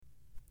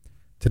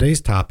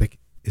Today's topic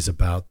is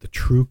about the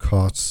true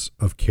costs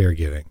of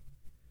caregiving.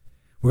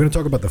 We're going to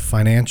talk about the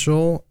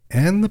financial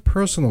and the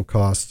personal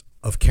costs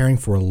of caring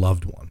for a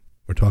loved one.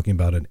 We're talking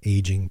about an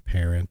aging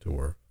parent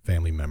or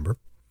family member.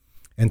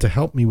 And to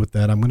help me with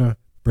that, I'm going to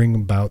bring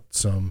about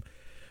some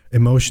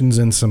emotions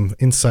and some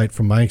insight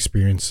from my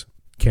experience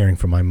caring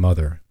for my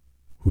mother,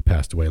 who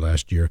passed away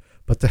last year.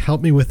 But to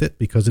help me with it,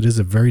 because it is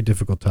a very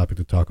difficult topic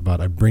to talk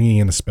about, I'm bringing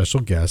in a special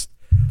guest,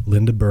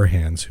 Linda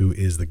Burhans, who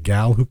is the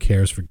gal who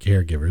cares for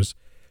caregivers.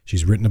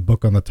 She's written a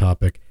book on the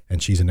topic,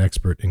 and she's an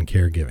expert in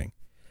caregiving.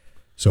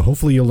 So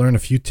hopefully you'll learn a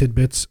few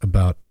tidbits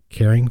about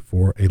caring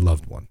for a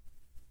loved one.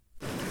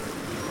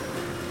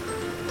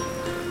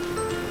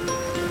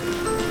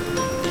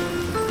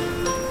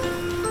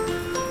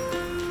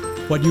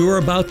 What you are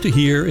about to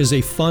hear is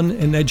a fun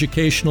and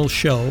educational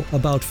show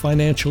about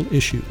financial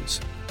issues.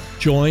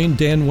 Join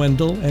Dan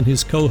Wendell and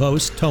his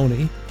co-host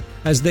Tony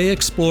as they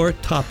explore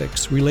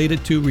topics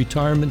related to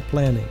retirement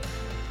planning.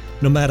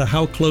 No matter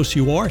how close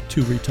you are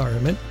to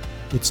retirement,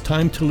 it's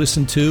time to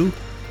listen to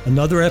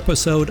another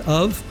episode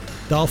of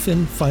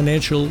Dolphin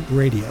Financial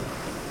Radio.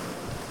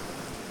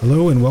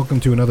 Hello and welcome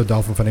to another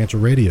Dolphin Financial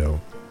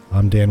Radio.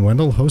 I'm Dan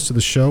Wendell, host of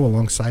the show.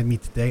 Alongside me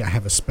today, I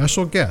have a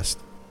special guest,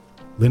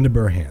 Linda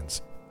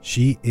Burhans.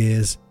 She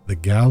is the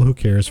gal who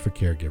cares for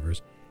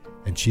caregivers,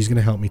 and she's going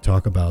to help me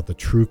talk about the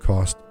true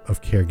cost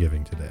of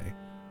caregiving today.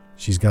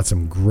 She's got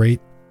some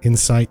great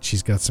insight.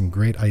 She's got some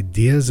great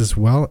ideas as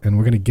well, and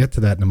we're going to get to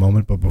that in a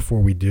moment. But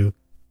before we do,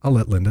 I'll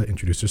let Linda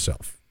introduce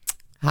herself.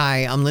 Hi,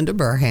 I'm Linda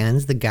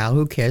Burhans, the gal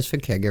who cares for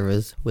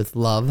caregivers with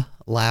love,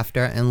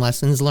 laughter, and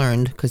lessons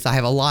learned, because I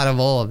have a lot of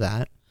all of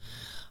that.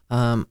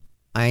 I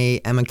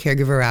am a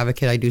caregiver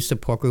advocate. I do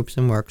support groups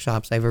and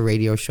workshops. I have a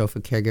radio show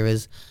for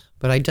caregivers,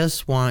 but I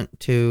just want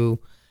to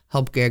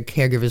help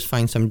caregivers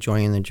find some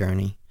joy in the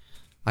journey.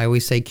 I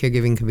always say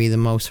caregiving can be the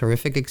most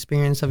horrific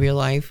experience of your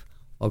life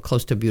or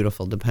close to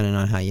beautiful, depending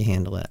on how you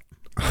handle it.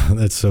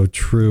 That's so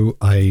true.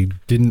 I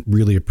didn't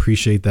really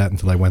appreciate that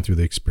until I went through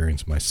the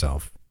experience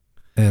myself.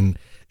 And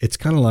it's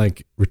kind of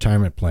like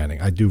retirement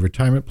planning. I do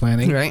retirement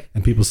planning, right?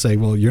 And people say,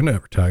 well, you're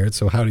not retired,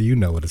 so how do you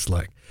know what it's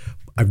like?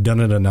 I've done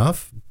it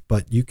enough,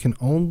 but you can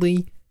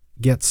only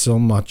get so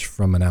much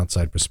from an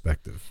outside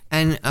perspective.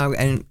 And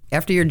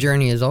after your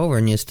journey is over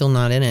and you're still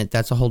not in it,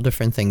 that's a whole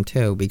different thing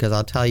too, because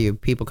I'll tell you,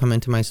 people come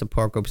into my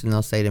support groups and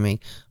they'll say to me,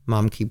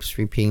 Mom keeps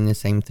repeating the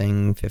same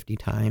thing 50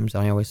 times.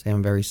 And I always say,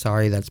 I'm very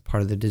sorry, that's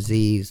part of the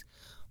disease.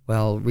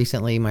 Well,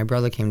 recently my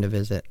brother came to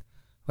visit,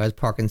 who has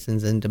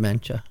Parkinson's and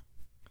dementia.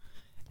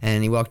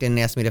 And he walked in and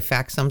asked me to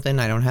fax something.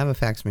 I don't have a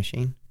fax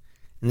machine.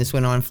 And this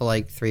went on for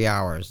like 3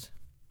 hours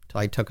till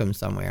I took him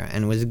somewhere.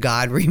 And it was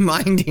God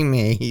reminding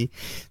me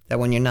that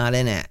when you're not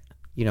in it,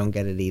 you don't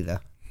get it either.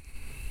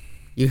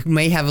 You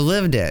may have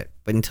lived it,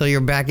 but until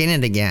you're back in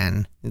it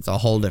again, it's a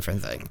whole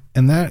different thing.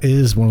 And that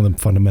is one of the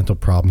fundamental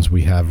problems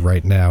we have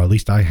right now, at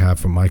least I have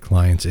for my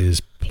clients,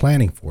 is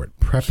planning for it,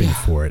 prepping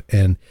for it.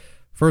 And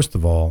first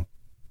of all,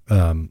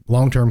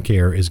 long-term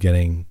care is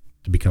getting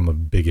to become a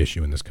big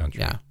issue in this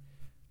country. Yeah.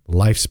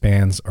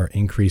 Lifespans are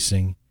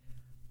increasing,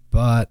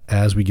 but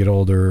as we get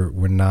older,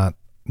 we're not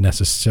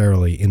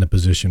necessarily in a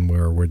position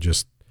where we're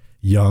just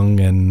young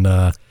and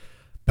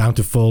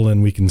bountiful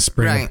and we can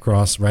spring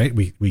across, right?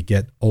 We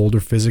get older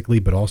physically,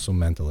 but also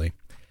mentally.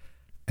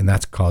 And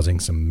that's causing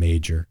some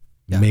major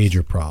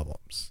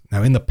problems.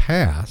 Now, in the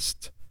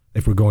past,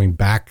 if we're going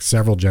back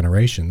several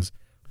generations,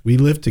 we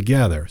lived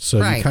together. So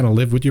you kind of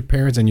lived with your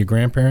parents and your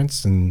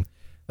grandparents, and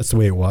that's the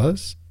way it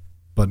was.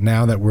 But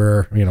now that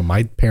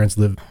my parents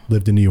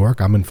lived in New York,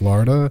 I'm in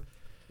Florida.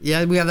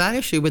 Yeah, we have that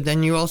issue, but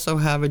then you also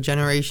have a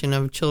generation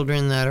of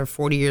children that are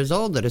 40 years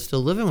old that are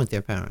still living with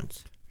their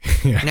parents.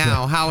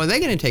 Now, how are they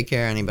going to take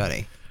care of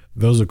anybody?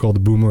 Those are called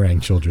the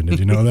boomerang children. Did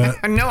you know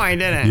that? No, I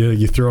didn't.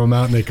 You throw them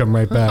out and they come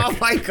right back. Oh,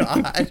 my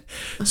God.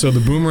 So the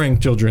boomerang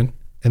children,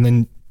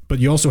 but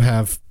you also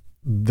have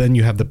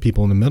the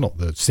people in the middle,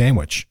 the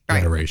sandwich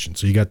generation.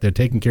 So they're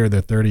taking care of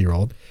their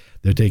 30-year-old,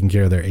 they're taking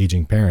care of their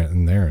aging parent,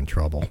 and they're in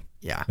trouble.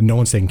 Yeah. And no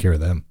one's taking care of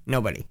them.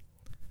 Nobody.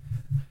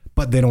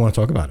 But they don't want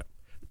to talk about it.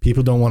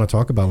 People don't want to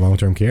talk about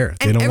long-term care.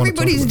 And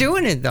everybody's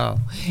doing it, though.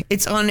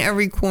 It's on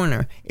every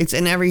corner. It's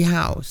in every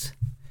house.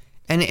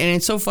 And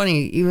it's so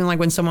funny, even like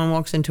when someone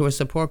walks into a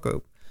support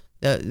group,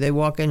 they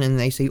walk in and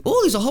they say,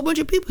 oh, there's a whole bunch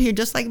of people here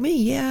just like me.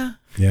 Yeah.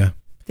 Yeah.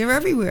 They're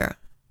everywhere.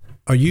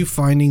 Are you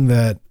finding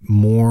that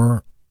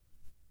more,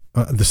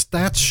 the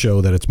stats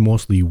show that it's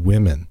mostly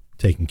women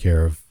taking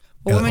care of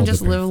women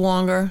just live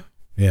longer.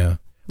 Yeah.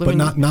 But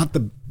not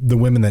the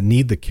women that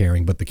need the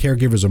caring, but the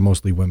caregivers are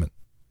mostly women.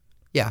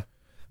 Yeah.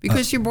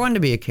 Because you're born to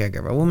be a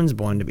caregiver. A woman's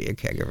born to be a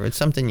caregiver. It's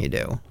something you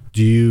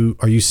do.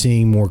 Are you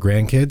seeing more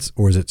grandkids,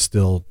 or is it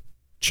still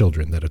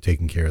children that are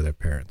taking care of their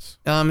parents?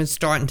 It's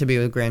starting to be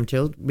with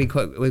grandchildren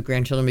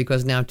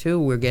because now too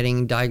we're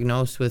getting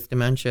diagnosed with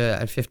dementia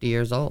at 50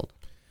 years old.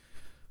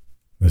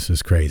 This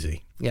is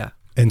crazy. Yeah.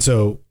 And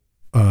so,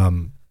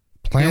 when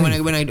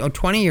a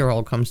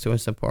 20-year-old comes to a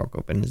support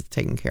group and is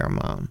taking care of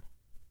mom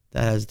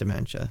that has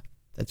dementia,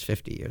 that's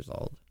 50 years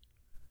old.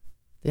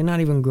 They're not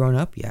even grown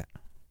up yet.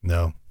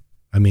 No.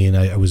 I mean,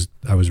 I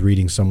was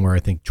reading somewhere, I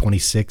think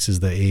 26 is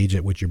the age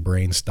at which your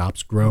brain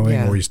stops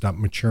growing or you stop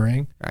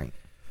maturing. Right.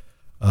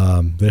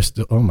 They're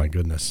still, oh my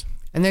goodness.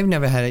 And they've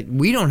never had it.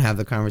 We don't have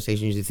the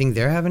conversations. You think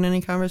they're having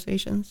any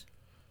conversations?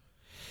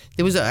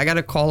 I got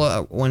a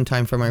call one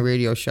time for my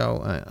radio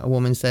show. A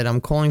woman said,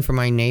 I'm calling for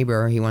my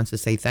neighbor. He wants to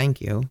say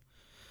thank you.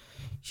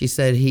 She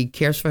said he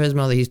cares for his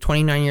mother. He's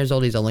 29 years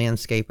old. He's a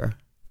landscaper.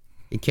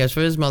 He cares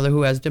for his mother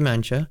who has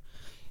dementia.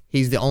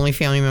 He's the only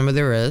family member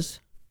there is.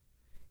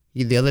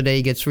 The other day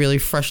he gets really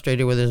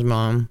frustrated with his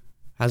mom,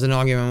 has an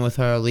argument with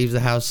her, leaves the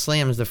house,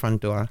 slams the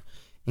front door,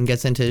 and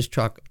gets into his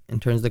truck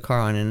and turns the car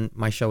on, and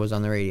my show was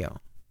on the radio.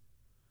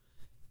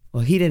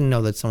 Well, he didn't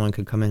know that someone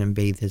could come in and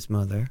bathe his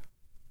mother,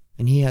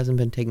 and he hasn't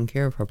been taking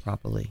care of her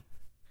properly.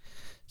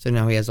 So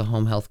now he has a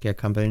home health care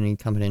company, and he's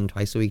coming in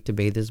twice a week to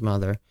bathe his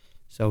mother.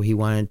 So he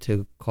wanted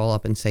to call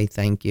up and say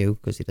thank you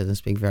because he doesn't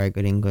speak very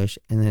good English,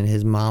 and then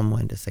his mom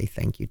wanted to say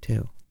thank you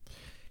too.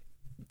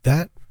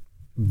 That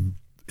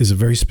is a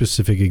very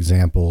specific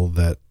example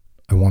that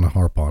I want to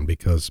harp on,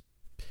 because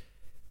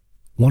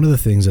one of the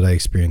things that I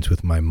experienced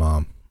with my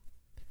mom,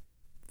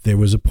 there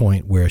was a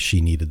point where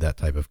she needed that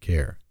type of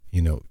care,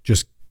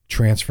 just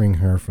transferring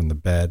her from the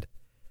bed,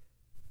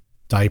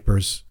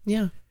 diapers.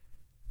 Yeah.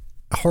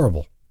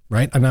 Horrible,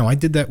 right? And now I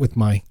did that with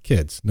my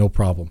kids, no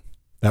problem.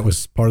 That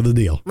was part of the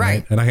deal.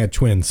 Right. And I had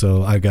twins,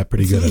 so I got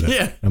pretty good at it.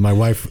 Yeah. And my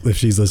wife, if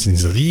she's listening,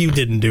 says, you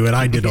didn't do it,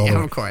 I did all of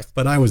it. Of course.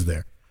 But I was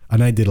there.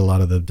 And I did a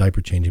lot of the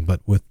diaper changing.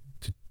 But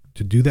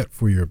to do that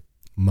for your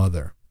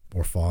mother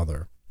or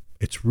father,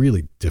 it's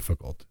really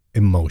difficult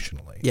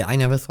emotionally. Yeah, I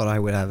never thought I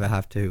would ever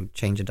have to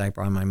change a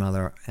diaper on my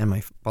mother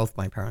and both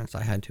my parents.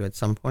 I had to at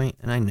some point,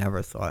 and I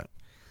never thought.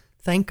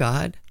 Thank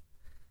God,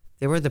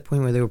 they were at the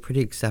point where they were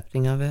pretty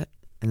accepting of it,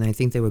 and I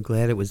think they were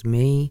glad it was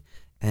me,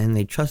 and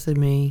they trusted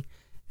me,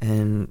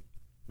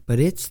 but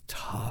it's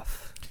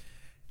tough.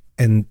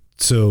 And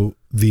so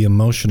the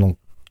emotional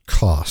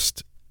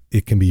cost,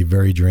 it can be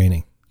very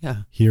draining.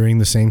 Yeah. Hearing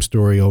the same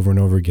story over and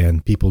over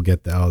again, people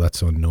get that's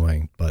so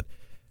annoying, but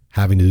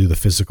having to do the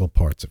physical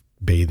parts of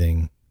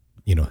bathing,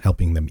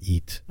 helping them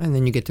eat. And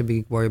then you get to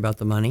be worried about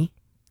the money.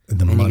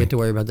 And you get to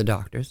worry about the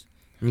doctors.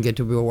 And you get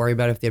to worry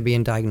about if they're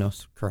being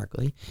diagnosed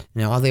correctly.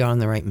 Now, are they on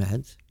the right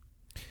meds?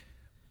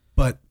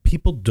 But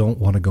people don't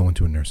want to go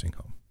into a nursing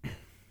home.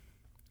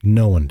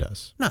 No one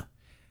does. No.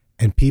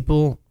 And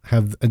people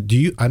have,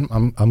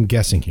 I'm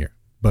guessing here,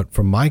 but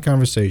from my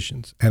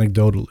conversations,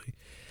 anecdotally,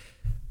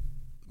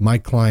 my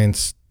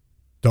clients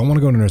don't want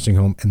to go to a nursing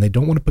home, and they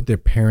don't want to put their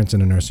parents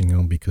in a nursing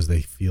home because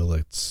they feel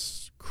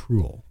it's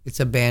cruel.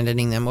 It's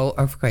abandoning them. Well,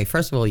 okay,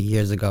 first of all,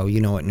 years ago,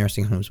 you know what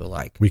nursing homes were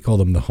like. We call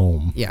them the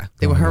home. Yeah,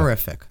 they were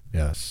horrific.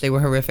 Yes. They were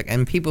horrific.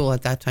 And people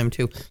at that time,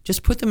 too,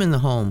 just put them in the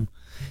home.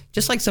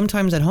 Just like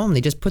sometimes at home,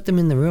 they just put them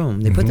in the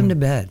room. They put them to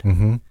bed.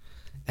 Mm-hmm.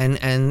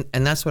 And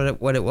that's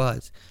what it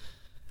was.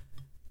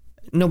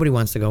 Nobody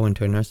wants to go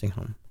into a nursing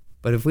home.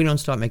 But if we don't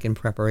start making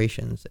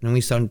preparations and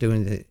we start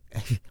doing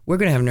we're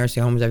going to have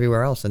nursing homes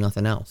everywhere else and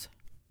nothing else.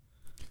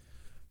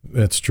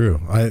 That's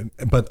true. So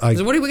what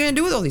are we going to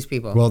do with all these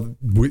people? Well,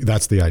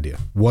 that's the idea.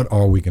 What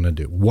are we going to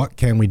do? What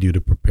can we do to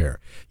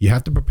prepare? You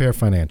have to prepare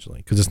financially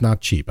because it's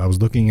not cheap. I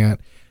was looking at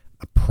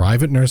a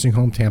private nursing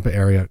home, Tampa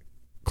area,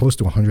 close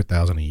to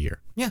 $100,000 a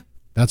year. Yeah.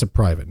 That's a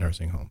private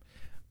nursing home.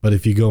 But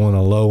if you go on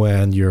a low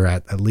end, you're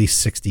at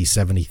least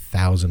 $60,000,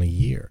 $70,000 a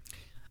year.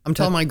 I'm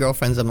telling my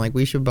girlfriends, I'm like,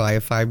 we should buy a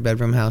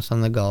 5-bedroom house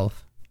on the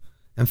Gulf,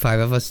 and 5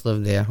 of us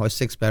live there, or a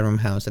 6-bedroom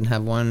house, and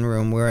have one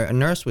room where a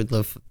nurse would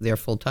live there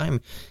full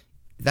time.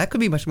 That could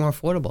be much more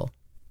affordable.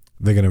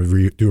 They're going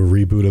to do a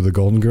reboot of the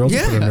Golden Girls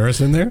and put a nurse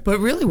in there? But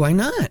really, why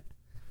not?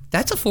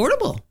 That's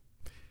affordable.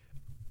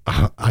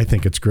 I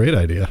think it's a great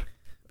idea.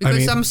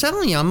 Because I'm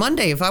telling you, on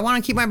Monday, if I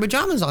want to keep my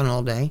pajamas on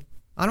all day,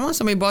 I don't want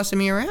somebody bossing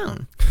me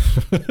around.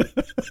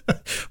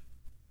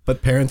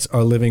 But parents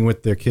are living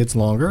with their kids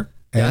longer.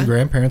 And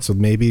grandparents, so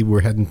maybe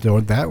we're heading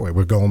toward that way.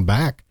 We're going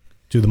back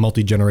to the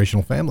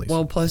multi-generational families.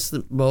 Well, plus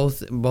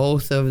both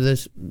of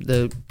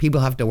the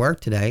people have to work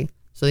today,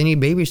 so they need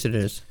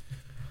babysitters.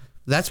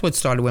 That's what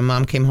started when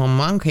Mom came home.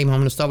 Mom came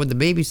home to start with the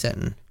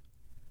babysitting. And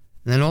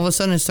then all of a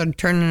sudden it started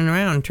turning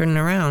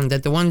around,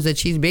 that the ones that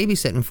she's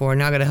babysitting for are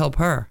now going to help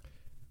her.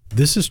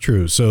 This is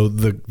true. So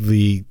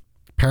the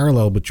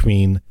parallel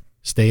between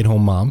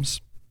stay-at-home moms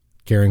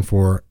caring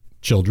for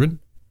children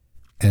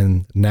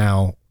and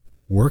now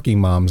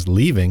working moms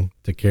leaving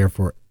to care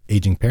for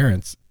aging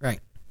parents. Right.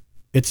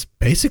 It's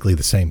basically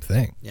the same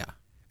thing. Yeah.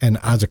 And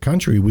as a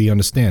country, we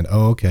understand,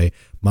 okay,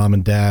 mom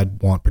and dad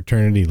want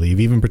paternity leave.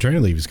 Even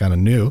paternity leave is kind of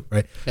new,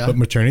 right? Yeah. But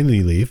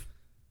maternity leave,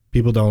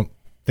 people don't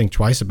think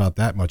twice about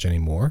that much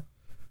anymore.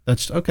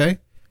 That's okay.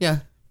 Yeah.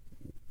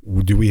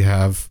 Do we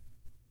have,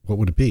 what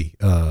would it be?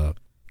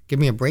 Give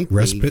me a break.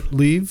 Respite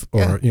leave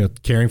or,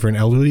 caring for an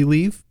elderly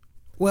leave?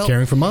 Well,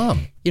 caring for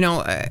mom.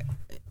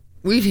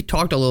 We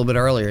talked a little bit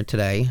earlier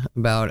today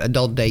about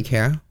adult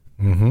daycare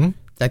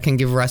that can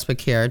give respite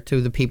care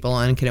to the people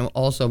and can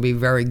also be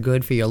very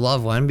good for your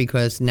loved one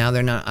because now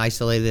they're not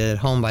isolated at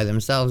home by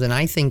themselves. And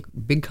I think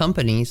big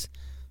companies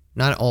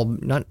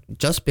not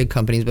just big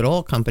companies, but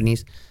all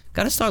companies,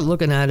 got to start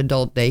looking at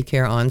adult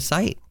daycare on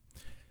site.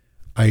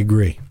 I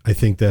agree. I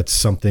think that's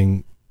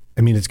something,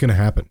 I mean, it's going to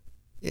happen.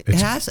 It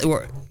has.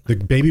 The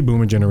baby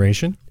boomer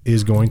generation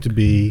is going to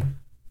be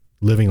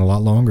living a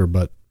lot longer,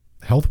 but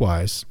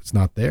health-wise, it's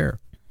not there.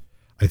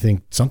 I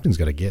think something's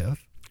got to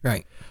give.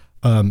 Right.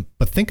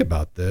 But think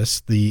about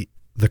this, the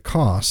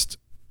cost,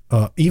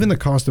 even the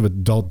cost of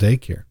adult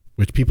daycare,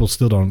 which people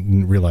still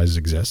don't realize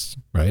exists,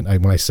 right?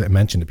 When I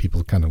mention it,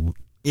 people kind of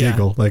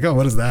giggle, like, oh,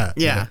 what is that?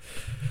 Yeah.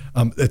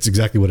 That's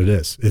exactly what it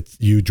is. It's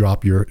you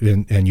drop your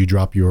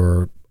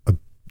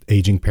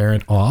aging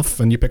parent off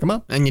and you pick them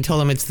up. And you tell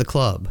them it's the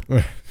club.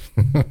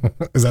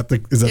 Is that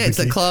the it's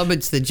the club,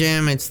 it's the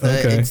gym, it's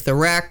the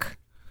rec,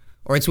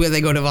 or it's where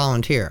they go to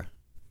volunteer.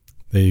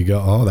 There you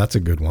go. Oh, that's a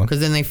good one. Because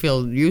then they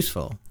feel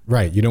useful.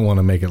 Right. You don't want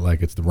to make it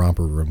like it's the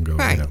romper room going.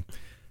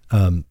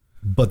 Right.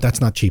 But that's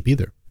not cheap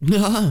either.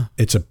 No.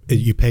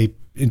 You pay,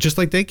 just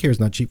like daycare is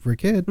not cheap for a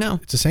kid. No.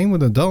 It's the same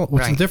with an adult.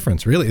 What's the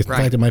difference, really? In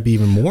fact, it might be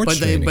even more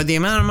training. But the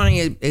amount of money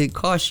it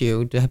costs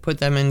you to put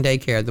them in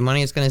daycare, the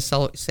money it's going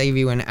to save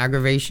you in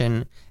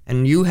aggravation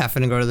and you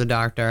having to go to the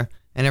doctor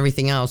and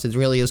everything else, it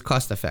really is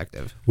cost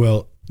effective.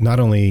 Well, not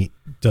only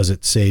does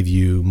it save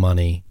you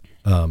money,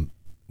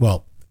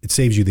 it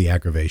saves you the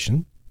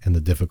aggravation and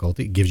the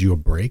difficulty. It gives you a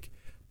break,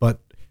 but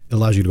it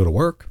allows you to go to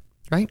work,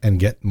 right, and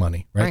get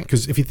money, right?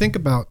 Because if you think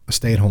about a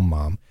stay-at-home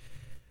mom,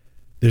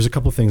 there's a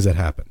couple things that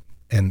happen.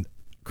 And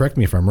correct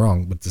me if I'm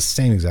wrong, but it's the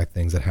same exact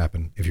things that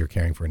happen if you're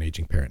caring for an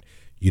aging parent.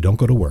 You don't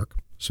go to work,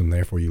 so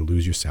therefore you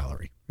lose your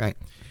salary. Right.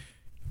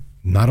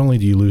 Not only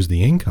do you lose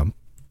the income,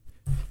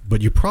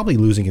 but you're probably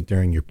losing it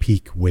during your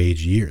peak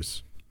wage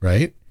years,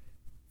 right?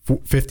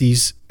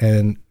 50s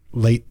and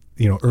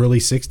early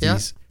 60s. Yeah.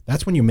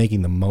 That's when you're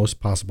making the most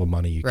possible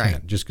money you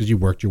can, just because you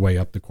worked your way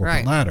up the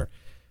corporate ladder.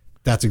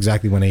 That's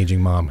exactly when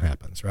aging mom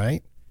happens,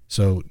 right?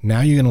 So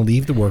now you're going to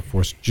leave the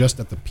workforce just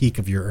at the peak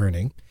of your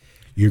earning.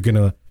 You're going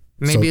to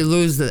maybe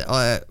lose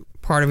the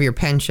part of your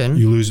pension.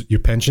 You lose your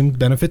pension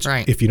benefits.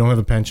 Right. If you don't have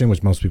a pension,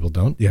 which most people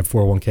don't, you have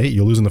 401k,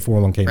 you're losing the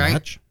 401k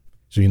match.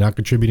 So you're not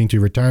contributing to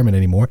retirement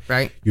anymore.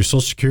 Right. Your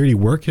Social Security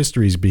work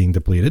history is being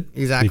depleted.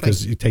 Exactly.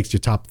 Because it takes your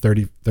top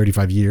 30,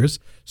 35 years.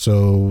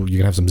 So you're going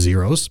to have some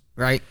zeros.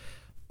 Right.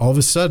 All of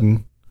a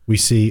sudden, we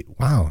see,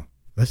 wow,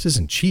 this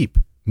isn't cheap.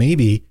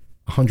 Maybe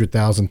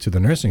 $100,000 to the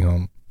nursing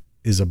home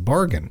is a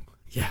bargain.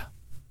 Yeah.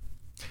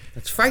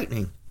 That's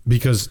frightening.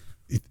 Because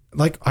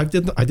I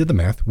did the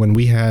math. When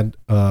we had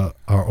our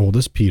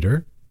oldest,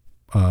 Peter,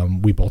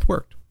 we both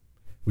worked.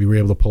 We were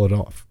able to pull it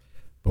off.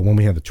 But when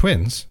we had the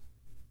twins,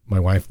 my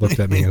wife looked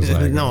at me and was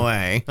like, no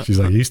way. She's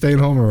like, you staying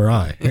home or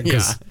I?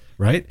 Yeah.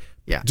 Right?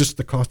 Yeah. Just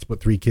the cost to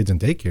put 3 kids in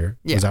daycare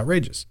was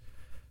outrageous.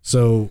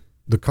 So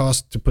the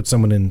cost to put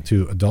someone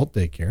into adult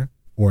daycare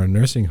or a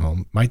nursing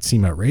home might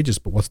seem outrageous,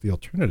 but what's the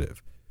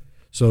alternative?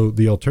 So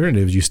the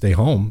alternative is you stay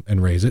home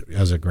and raise it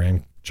as a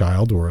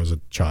grandchild or as a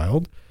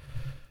child.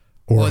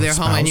 Or they're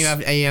spouse. home and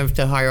you have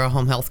to hire a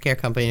home health care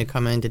company to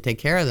come in to take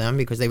care of them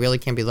because they really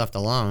can't be left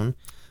alone.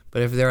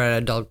 But if they're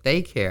at adult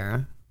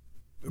daycare,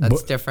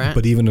 that's different.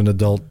 But even an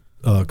adult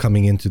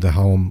coming into the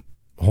home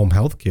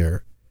health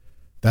care,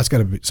 that's got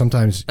to be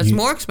sometimes. That's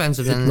more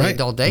expensive than the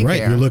adult daycare.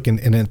 Right, you're looking,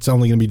 and it's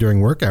only going to be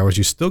during work hours.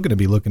 You're still going to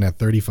be looking at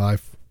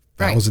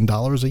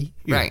 $35,000 a year,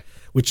 right?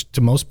 Which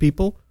to most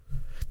people,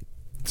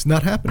 it's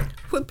not happening.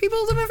 Well,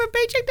 people living from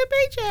paycheck to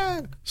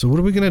paycheck. So what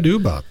are we going to do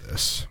about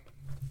this?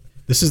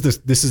 This is the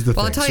thing.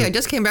 Well, I'll tell you, I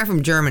just came back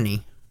from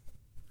Germany.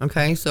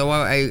 Okay, so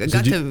I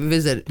got to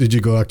visit. Did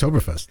you go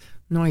Oktoberfest?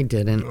 No, I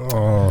didn't.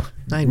 Oh,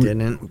 I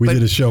didn't. We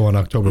did a show on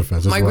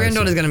Oktoberfest. My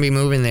granddaughter's going to be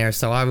moving there,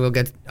 so I will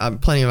get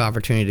plenty of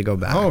opportunity to go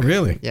back. Oh,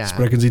 really? Yeah.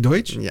 Sprechen Sie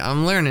Deutsch? Yeah,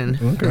 I'm learning.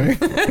 Okay.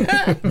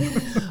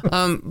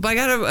 But I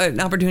got an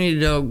opportunity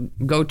to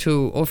go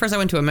to. Well, first I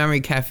went to a memory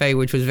cafe,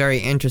 which was very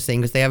interesting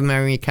because they have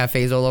memory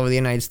cafes all over the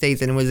United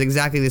States, and it was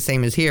exactly the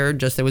same as here,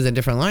 just it was a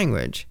different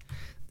language.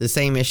 The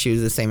same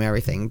issues, the same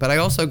everything. But I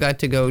also got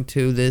to go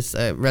to this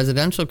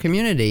residential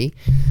community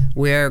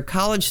where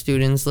college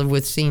students live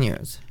with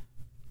seniors.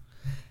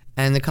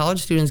 And the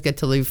college students get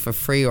to live for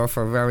free or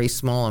for a very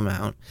small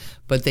amount.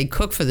 But they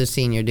cook for the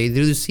senior. They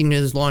do the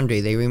senior's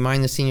laundry. They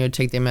remind the senior to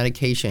take their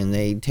medication.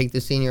 They take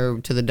the senior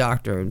to the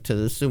doctor, to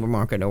the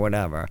supermarket or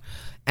whatever.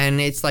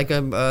 And it's like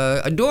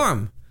a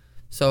dorm.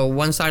 So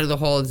one side of the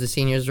hall is the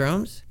seniors'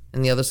 rooms,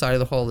 and the other side of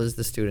the hall is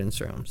the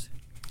students' rooms.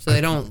 So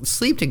they don't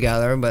sleep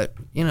together, but,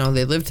 they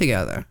live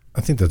together.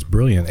 I think that's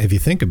brilliant. If you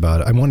think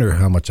about it, I wonder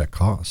how much that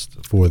costs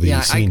for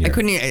the senior. I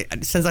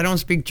couldn't, since I don't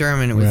speak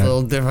German, it was a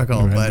little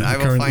difficult, but I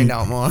will find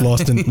out more.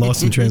 Lost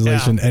in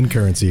translation and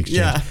currency exchange.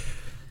 Yeah.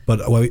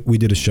 But we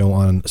did a show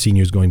on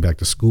seniors going back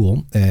to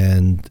school,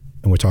 and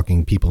we're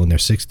talking people in their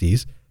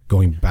 60s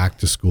going back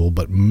to school,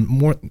 but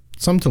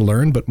some to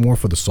learn, but more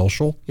for the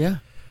social. Yeah.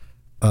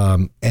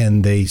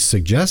 And they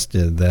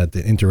suggested that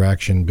the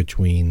interaction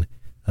between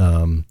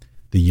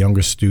the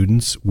younger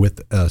students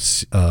with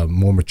a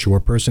more mature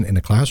person in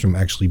the classroom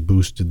actually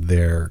boosted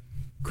their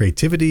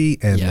creativity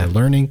and their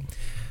learning.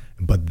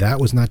 But that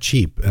was not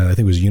cheap. I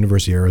think it was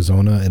University of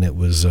Arizona, and it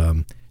was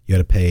you You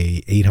got to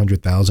pay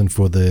 $800,000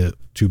 for the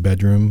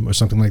 2-bedroom or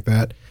something like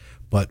that.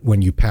 But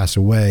when you pass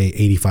away,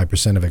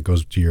 85% of it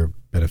goes to your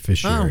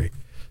beneficiary.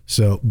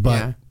 So,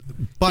 but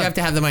you have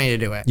to have the money to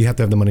do it. You have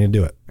to have the money to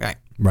do it. Right.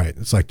 Right.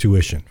 It's like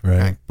tuition,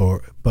 right?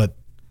 But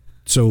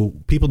so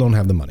people don't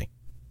have the money.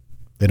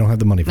 They don't have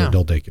the money for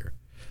adult daycare.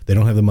 They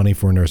don't have the money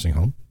for a nursing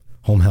home,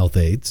 home health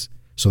aides.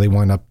 So they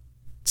wind up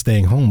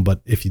staying home.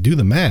 But if you do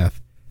the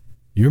math,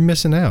 you're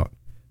missing out.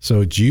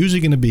 So it's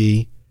usually going to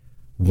be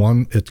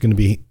one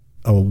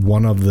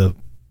of the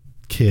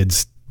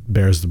kids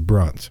bears the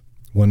brunt.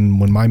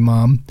 When my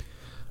mom,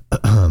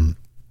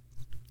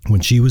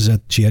 when she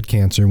had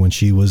cancer, when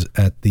she was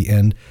at the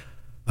end,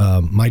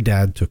 my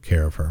dad took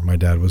care of her. My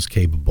dad was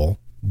capable,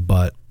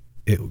 but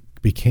it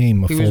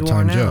became a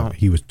full-time job.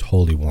 He was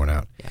totally worn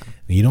out. Yeah.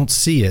 And you don't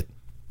see it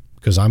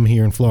because I'm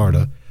here in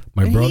Florida.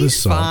 My brother's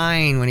son. He's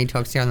fine when he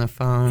talks to you on the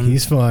phone.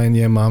 He's fine.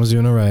 Yeah, mom's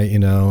doing all right. You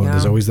know,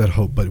 there's always that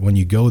hope. But when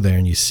you go there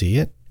and you see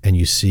it, and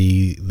you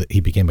see that he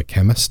became a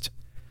chemist,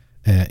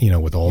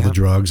 with all the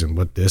drugs and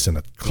with this and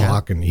a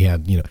clock, and he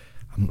had,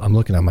 I'm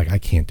looking, I'm like, I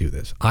can't do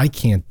this. I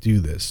can't do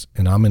this.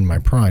 And I'm in my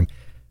prime.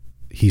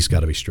 He's got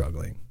to be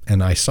struggling.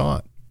 And I saw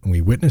it. And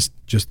we witnessed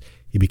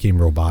he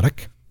became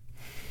robotic.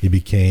 He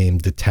became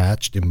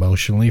detached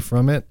emotionally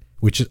from it,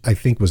 which I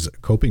think was a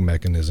coping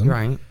mechanism.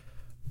 Right.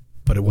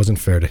 But it wasn't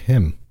fair to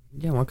him.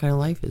 Yeah, what kind of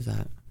life is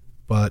that?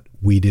 But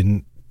we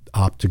didn't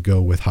opt to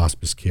go with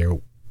hospice care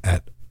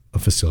at a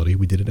facility.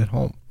 We did it at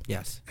home.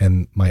 Yes.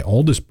 And my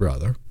oldest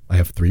brother, I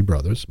have 3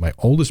 brothers. My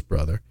oldest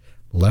brother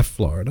left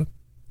Florida,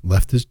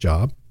 left his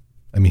job.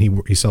 I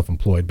mean, he's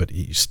self-employed, but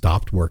he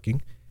stopped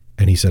working.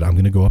 And he said, I'm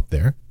going to go up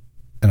there,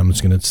 and I'm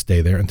just going to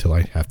stay there until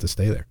I have to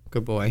stay there.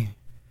 Good boy.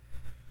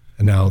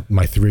 And now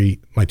my 2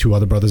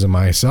 other brothers and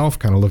myself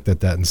kind of looked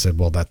at that and said,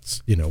 well,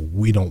 that's,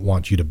 we don't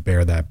want you to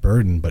bear that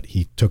burden, but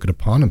he took it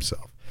upon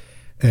himself.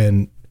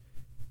 And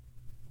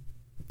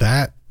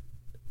that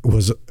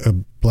was a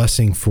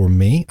blessing for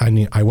me. I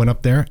mean, I went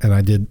up there and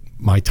I did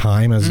my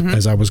time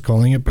as I was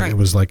calling it, but it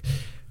was like,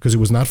 because it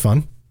was not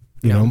fun.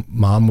 You know,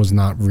 mom was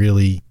not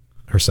really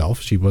herself.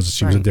 She was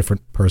a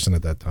different person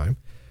at that time.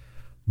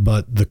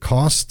 But the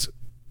cost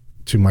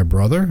to my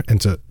brother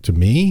and to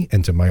me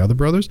and to my other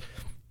brothers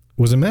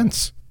was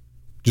immense.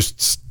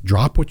 Just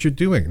drop what you're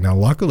doing. Now,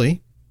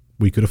 luckily,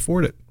 we could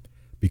afford it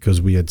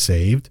because we had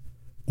saved,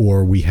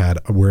 or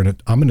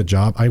I'm in a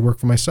job. I work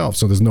for myself,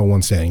 so there's no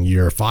one saying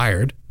you're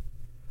fired.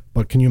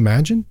 But can you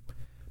imagine?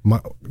 My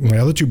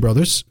other 2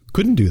 brothers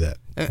couldn't do that.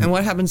 And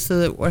what happens to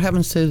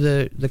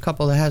the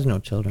couple that has no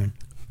children?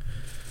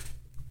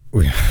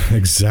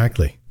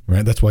 Exactly.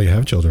 Right. That's why you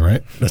have children,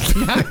 right? Yes,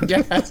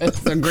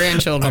 the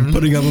grandchildren. I'm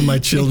putting up with my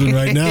children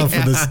right now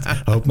for this.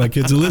 I hope my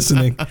kids are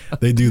listening.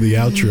 They do the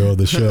outro of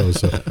the show.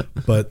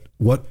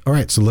 All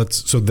right. So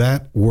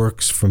that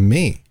works for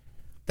me.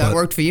 That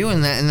worked for you,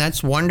 and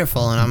that's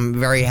wonderful, and I'm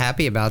very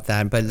happy about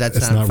that. But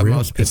that's not for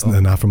most people. It's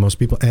not for most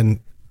people. And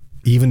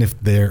even if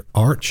there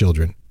are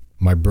children,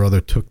 my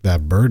brother took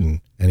that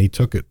burden and he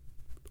took it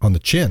on the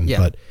chin. Yeah.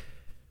 But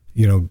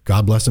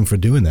God bless him for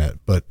doing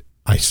that. But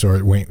I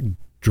started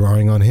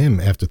drawing on him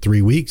after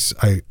 3 weeks.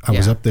 I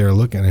was up there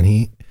looking,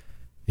 and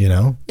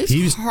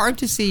it's hard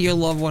to see your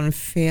loved one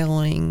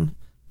failing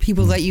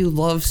people that you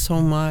love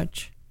so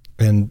much.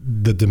 And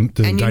the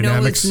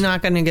dynamics, it's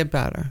not going to get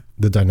better.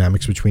 The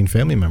dynamics between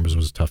family members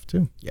was tough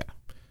too. Yeah.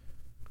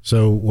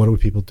 So what do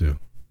people do?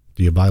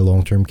 Do you buy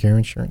long-term care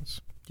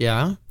insurance?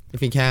 Yeah,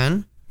 if you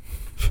can.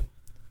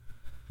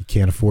 You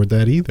can't afford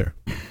that either.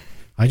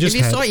 If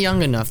you start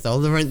young enough,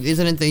 though,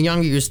 isn't it the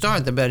younger you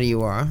start, the better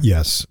you are?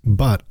 Yes,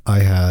 but I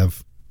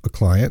have a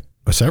client,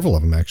 several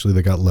of them actually,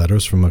 that got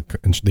letters from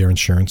their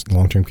insurance,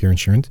 long-term care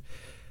insurance,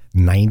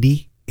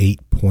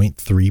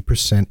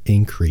 98.3%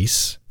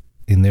 increase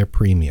in their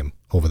premium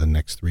over the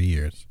next 3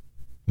 years.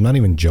 I'm not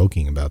even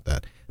joking about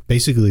that.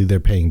 Basically, they're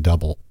paying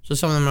double. So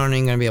some of them aren't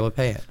even going to be able to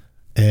pay it.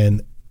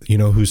 And you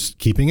know who's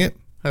keeping it?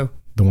 Who?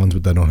 The ones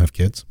that don't have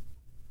kids.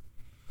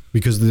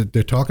 Because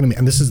they're talking to me,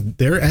 and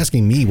they're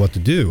asking me what to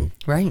do.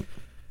 Right.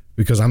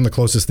 Because I'm the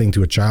closest thing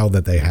to a child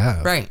that they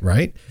have. Right.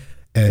 Right.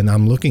 And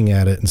I'm looking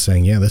at it and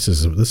saying, yeah, this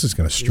is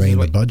going to strain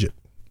the budget.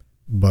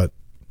 But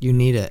you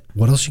need it.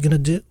 What else are you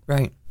going to do?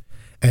 Right.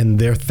 And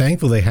they're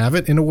thankful they have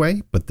it in a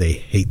way, but they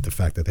hate the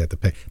fact that they have to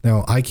pay.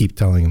 Now, I keep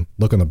telling them,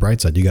 look on the bright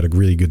side, you got a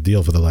really good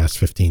deal for the last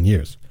 15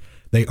 years.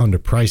 They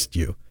underpriced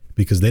you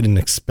because they didn't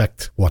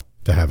expect what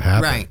to have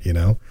happen, right.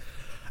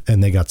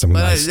 And they got some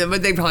nice.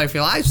 But they probably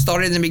feel, I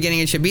started in the beginning,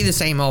 it should be the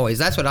same always.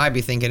 That's what I'd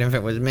be thinking if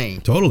it was me.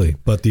 Totally.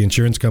 But the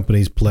insurance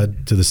companies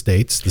pled to the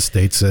states. The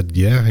states said,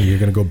 yeah, you're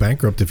going to go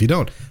bankrupt if you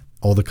don't.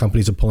 All the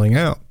companies are pulling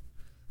out.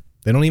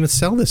 They don't even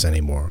sell this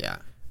anymore. Yeah.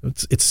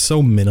 It's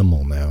so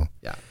minimal now.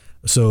 Yeah.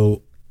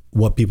 So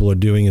what people are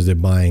doing is they're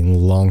buying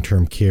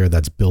long-term care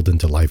that's built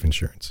into life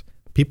insurance.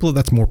 People,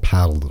 that's more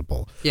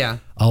palatable. Yeah.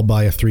 I'll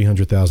buy a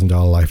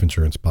 $300,000 life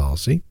insurance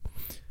policy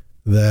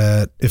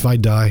that if I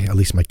die, at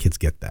least my kids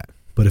get that.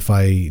 But if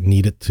I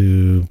need it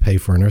to pay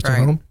for a nursing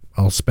home,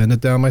 I'll spend it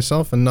down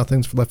myself and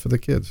nothing's left for the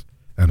kids.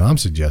 And I'm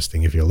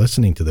suggesting if you're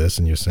listening to this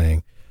and you're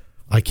saying,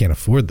 I can't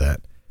afford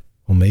that,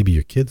 Well, maybe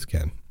your kids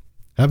can.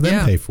 Have them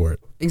Yeah. pay for it.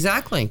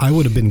 Exactly. I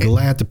would have been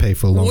glad to pay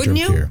for long-term Wouldn't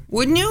you? care.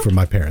 Wouldn't you? For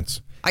my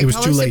parents. I It was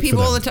tell too this to late people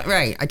for all the them. time.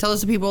 Right. I tell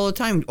this to people all the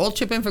time. All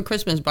chip in for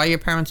Christmas. Buy your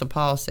parents a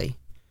policy,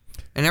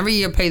 and every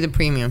year pay the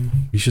premium.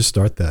 You should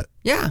start that.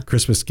 Yeah,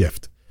 Christmas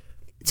gift.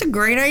 it's a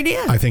great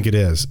idea. I think it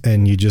is.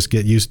 And you just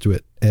get used to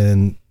it.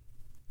 And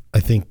I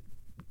think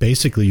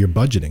basically you're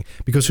budgeting.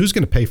 Because who's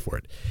going to pay for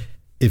it?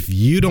 If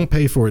you don't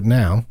pay for it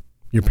now,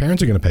 your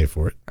parents are going to pay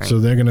for it. Right. So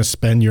they're going to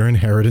spend your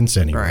inheritance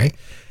anyway. Right.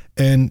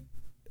 And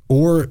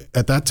or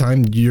at that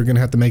time, you're going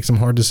to have to make some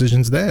hard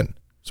decisions then.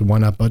 So why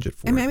not budget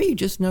for And it? maybe you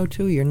just know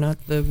too. You're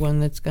not the one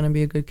that's going to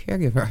be a good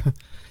caregiver.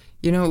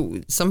 You know,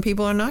 some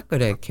people are not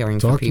good at caring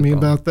for Talk people. to me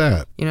about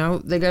that. You know,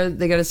 they got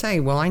to say,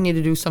 well, I need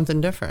to do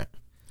something different.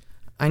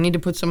 I need to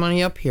put some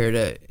money up here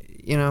to,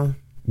 you know.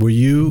 Were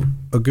you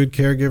a good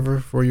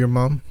caregiver for your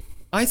mom?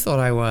 I thought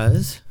I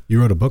was.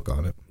 You wrote a book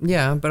on it.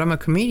 Yeah, but I'm a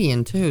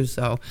comedian too,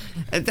 so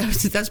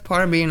that's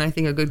part of being, I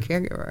think, a good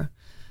caregiver.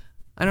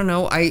 I don't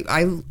know.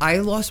 I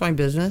lost my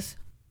business.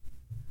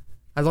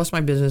 I lost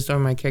my business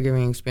during my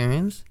caregiving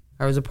experience.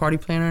 I was a party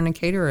planner and a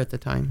caterer at the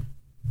time.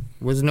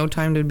 There was no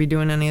time to be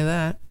doing any of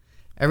that.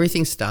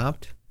 Everything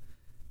stopped.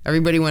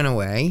 Everybody went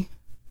away.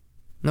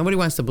 Nobody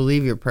wants to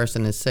believe your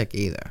person is sick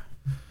either.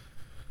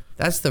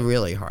 That's the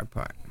really hard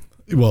part.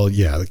 Well,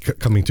 yeah,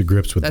 coming to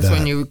grips with That's that.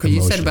 when because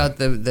you said emotion. about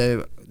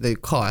the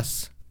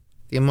costs,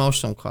 the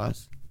emotional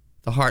costs,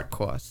 the heart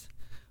costs.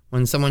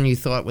 When someone you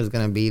thought was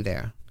going to be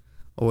there,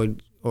 or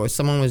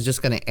someone was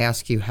just going to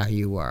ask you how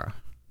you were,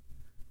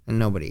 and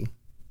nobody.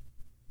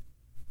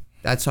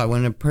 That's why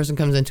when a person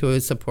comes into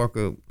a support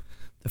group,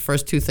 the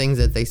first two things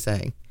that they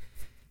say,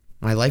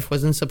 my life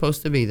wasn't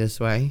supposed to be this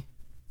way,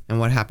 and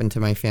what happened to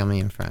my family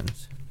and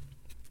friends.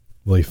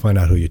 Well, you find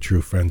out who your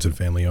true friends and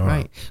family are.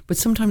 Right. But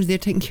sometimes they're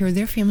taking care of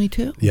their family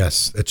too.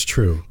 Yes, it's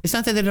true. It's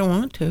not that they don't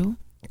want to.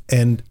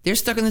 And They're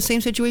stuck in the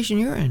same situation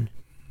you're in.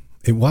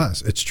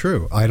 it's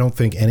true. I don't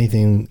think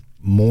anything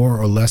more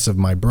or less of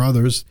my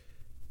brothers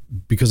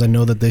because I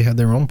know that they had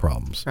their own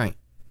problems. Right.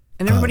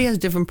 And everybody has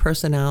different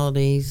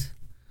personalities.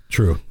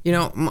 True. You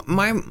know,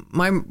 my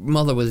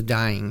mother was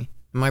dying.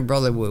 My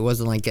brother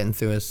wasn't like getting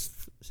through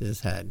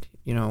his head.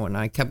 You know, and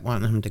I kept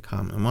wanting him to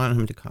come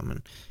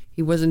and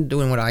he wasn't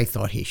doing what I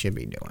thought he should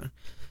be doing.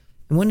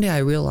 And one day I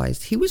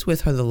realized he was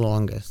with her the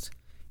longest.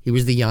 He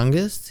was the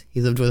youngest. He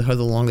lived with her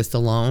the longest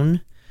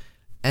alone.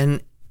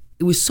 And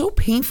it was so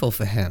painful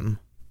for him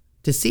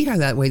to see her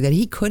that way that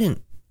he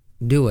couldn't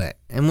do it.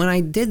 And when I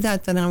did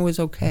that, then I was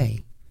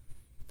okay.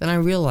 Then I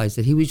realized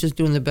that he was just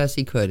doing the best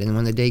he could. And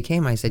when the day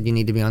came, I said, you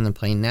need to be on the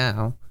plane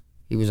now.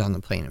 He was on the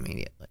plane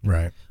immediately.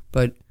 Right.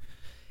 But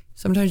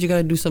sometimes you got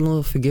to do something a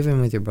little forgiving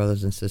with your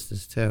brothers and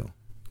sisters too.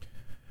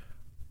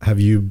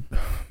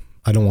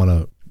 I don't want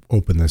to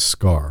open this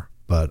scar,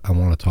 but I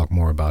want to talk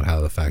more about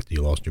how the fact that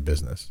you lost your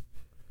business.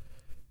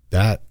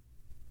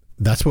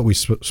 That's what we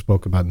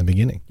spoke about in the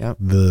beginning. Yep.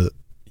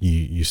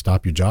 You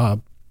stop your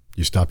job,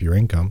 you stop your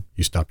income,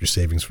 you stop your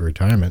savings for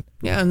retirement.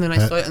 Yeah, and then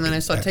I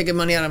started taking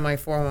money out of my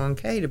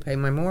 401k to pay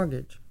my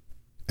mortgage.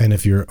 And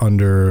if you're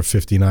under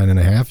 59 and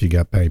a half, you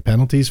got to pay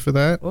penalties for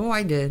that. Oh,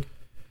 I did.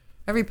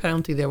 Every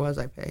penalty there was,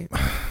 I paid.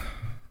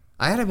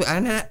 I had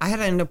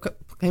to end up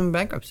claiming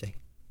bankruptcy.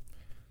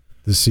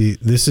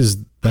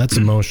 That's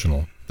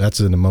emotional. That's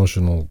an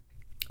emotional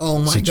Oh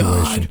my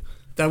situation. God.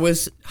 That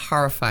was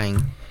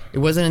horrifying. It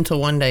wasn't until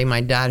one day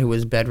my dad, who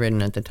was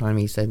bedridden at the time,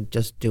 he said,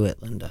 just do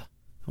it, Linda.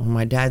 When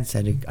my dad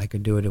said I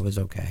could do it, it was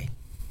okay.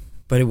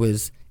 But it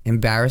was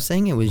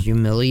embarrassing. It was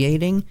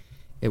humiliating.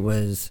 It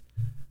was,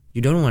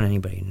 you don't want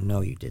anybody to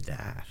know you did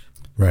that.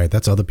 Right.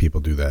 That's other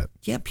people do that.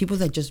 Yeah, people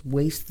that just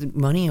waste the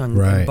money on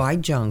Right. and buy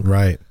junk.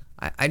 Right.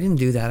 I didn't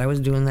do that. I was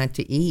doing that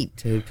to eat,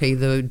 to pay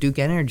the Duke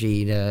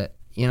Energy, to,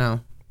 you know.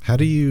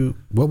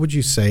 What would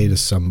you say to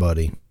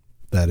somebody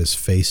that is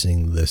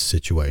facing this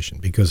situation?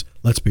 Because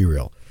let's be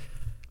real.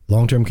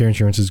 Long-term care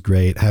insurance is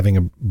great. Having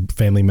a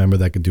family member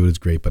that could do it is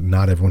great, but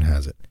not everyone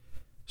has it.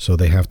 So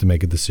they have to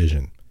make a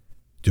decision.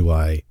 Do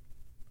I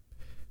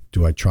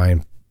try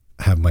and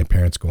have my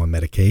parents go on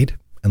Medicaid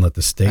and let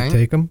the state Right.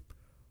 take them?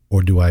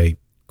 Or do I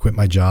quit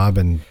my job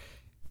and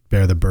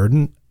bear the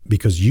burden?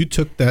 Because you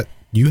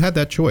had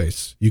that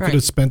choice. You could Right.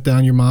 have spent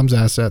down your mom's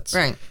assets.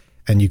 Right.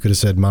 And you could have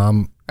said,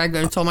 Mom, I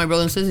could have told my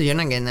brother and sister, you're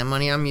not getting that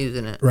money, I'm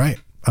using it. right,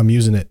 I'm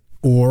using it.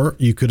 Or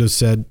you could have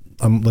said,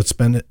 let's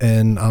spend it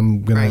and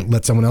I'm going Right. to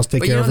let someone else take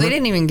But care you know, of it. they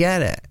didn't even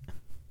get it.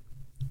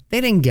 They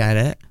didn't get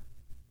it.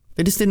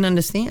 They just didn't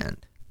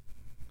understand.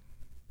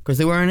 Because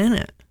they weren't in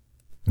it.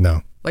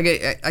 No,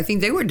 Like, I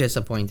think they were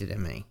disappointed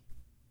in me.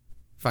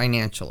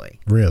 Financially.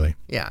 really.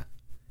 Yeah.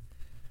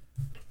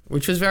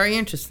 Which was very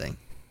interesting.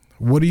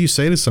 What do you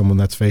say to someone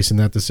that's facing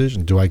that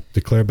decision? Do I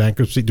declare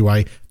bankruptcy? Do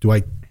I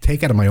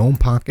take out of my own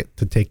pocket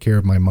to take care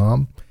of my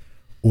mom?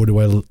 Or do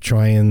I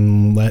try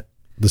and let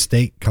the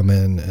state come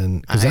in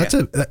and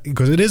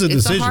because it is a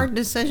decision. It's a hard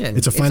decision.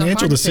 It's a financial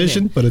hard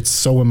decision, but it's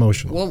so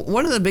emotional. Well,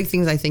 one of the big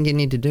things I think you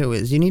need to do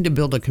is you need to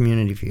build a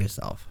community for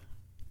yourself.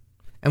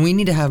 And we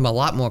need to have a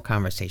lot more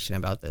conversation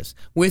about this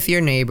with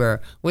your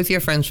neighbor, with your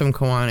friends from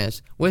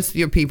Kiwanis, with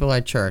your people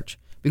at church,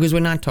 because we're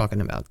not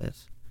talking about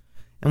this.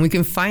 And we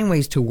can find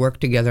ways to work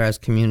together as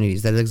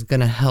communities that is going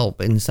to help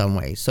in some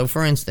ways. So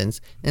for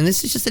instance, and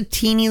this is just a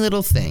teeny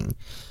little thing,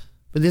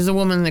 but there's two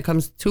women that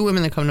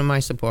come to my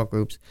support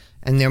groups,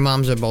 and their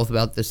moms are both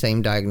about the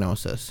same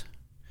diagnosis.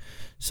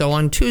 So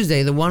on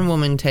Tuesday, the one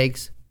woman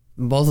takes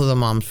both of the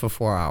moms for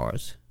 4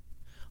 hours.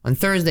 On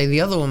Thursday,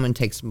 the other woman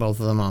takes both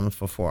of the moms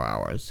for 4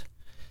 hours.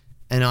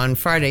 And on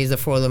Fridays, the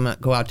four of them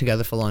go out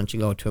together for lunch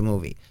and go to a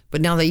movie.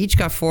 But now they each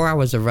got 4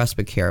 hours of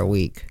respite care a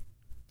week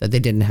that they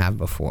didn't have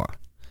before.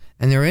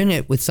 And they're in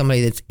it with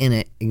somebody that's in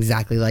it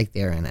exactly like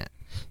they're in it.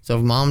 So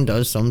if mom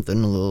does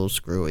something a little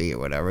screwy or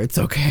whatever, it's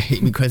okay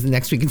because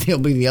next week it'll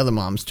be the other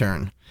mom's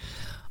turn.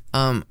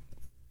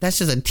 That's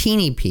just a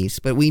teeny piece,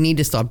 but we need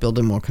to start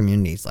building more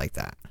communities like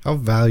that. How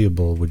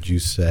valuable would you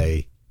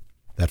say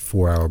that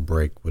 4-hour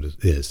break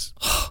is,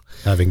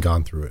 having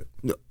gone through it?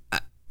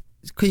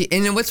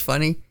 And then what's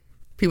funny?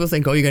 People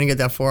think, oh, you're going to get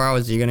that 4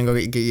 hours. You're going to go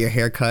get your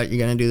hair cut.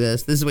 You're going to do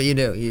this. This is what you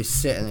do. You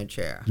sit in a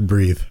chair.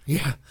 Breathe.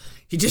 Yeah.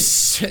 You just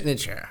sit in a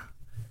chair.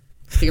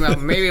 Think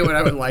about maybe what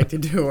I would like to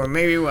do or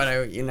maybe what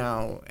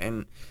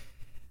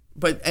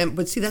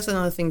but see, that's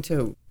another thing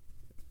too.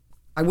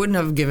 I wouldn't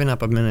have given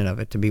up a minute of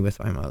it to be with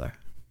my mother.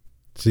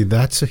 See,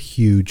 that's a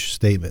huge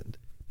statement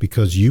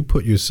because you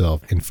put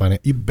yourself in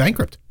you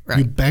bankrupt. Right.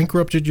 You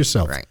bankrupted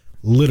yourself. Right.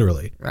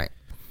 Literally. Right.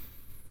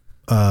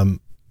 And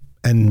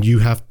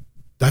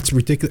that's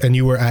ridiculous. And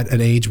you were at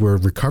an age where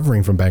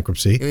recovering from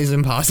bankruptcy. It was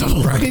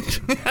impossible. Right.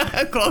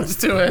 Close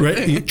to it.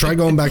 Right. You try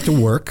going back to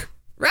work.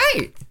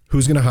 Right.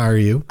 Who's going to hire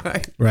you?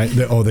 Right. Right.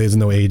 There's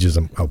no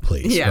ageism. Oh,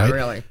 please. Yeah, right?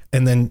 really.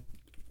 And then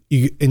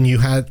you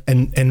had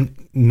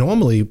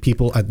normally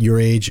people at your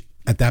age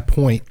at that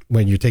point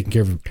when you're taking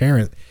care of a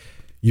parent,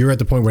 you're at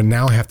the point where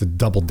now I have to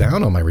double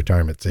down on my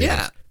retirement savings.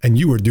 Yeah. And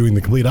you were doing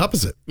the complete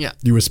opposite. Yeah.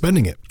 You were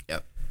spending it.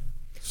 Yep.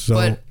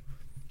 So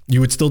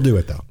you would still do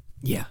it though.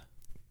 Yeah.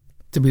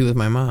 To be with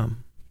my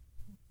mom.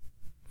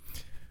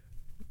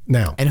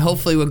 Now. And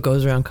hopefully what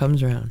goes around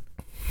comes around.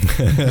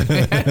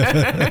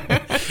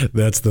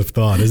 That's the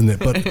thought, isn't it?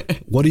 But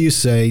what do you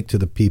say to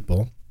the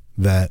people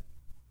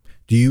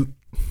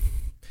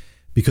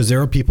because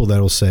there are people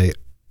that will say,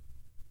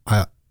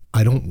 I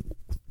don't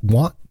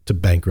want to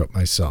bankrupt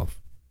myself.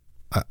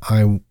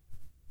 I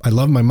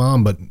love my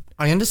mom, but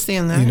I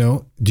understand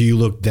that. Do you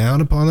look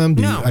down upon them?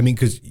 No.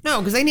 Because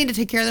they need to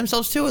take care of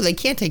themselves too. They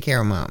can't take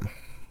care of mom.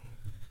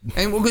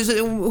 And because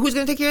who's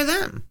going to take care of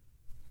them?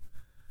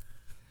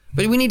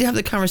 But we need to have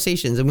the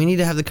conversations, and we need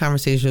to have the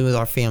conversations with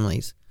our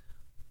families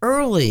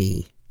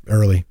early,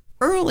 very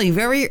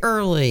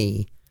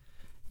early.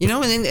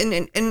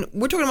 And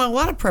we're talking about a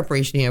lot of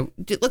preparation here.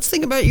 Let's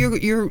think about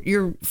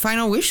your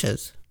final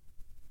wishes.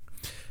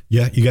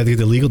 Yeah, you got to get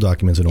the legal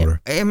documents in order.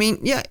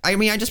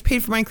 I just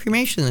paid for my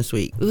cremation this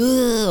week.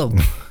 Ugh,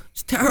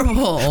 it's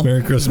terrible.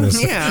 Merry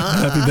Christmas. Yeah.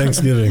 Happy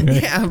Thanksgiving.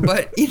 Yeah,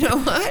 but you know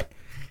what?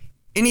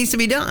 It needs to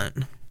be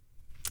done.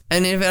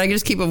 And if I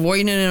just keep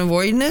avoiding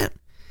it,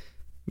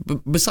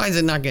 besides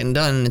it not getting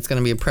done, it's going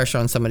to be a pressure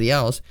on somebody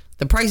else.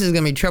 The price is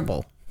going to be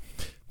triple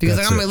because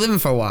I'm going to be living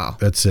for a while.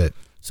 That's it.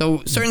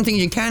 So certain things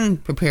you can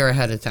prepare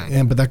ahead of time.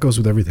 Yeah, but that goes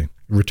with everything.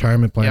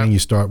 Retirement planning, You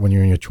start when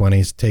you're in your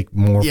 20s. Take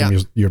more from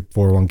your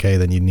 401k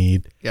than you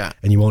need. Yeah.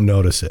 And you won't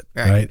notice it,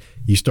 right?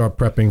 You start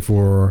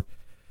prepping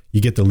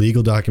you get the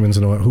legal documents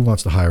and who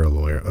wants to hire a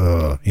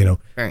lawyer?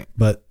 Right.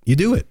 But you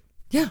do it.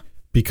 Yeah.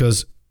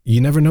 Because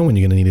you never know when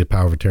you're going to need a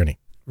power of attorney.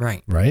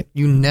 Right. Right?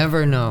 You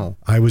never know.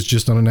 I was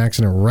just on an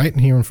accident right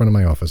here in front of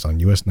my office on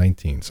US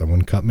 19.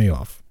 Someone cut me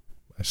off.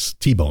 I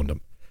T-boned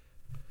him.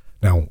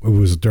 Now, it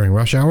was during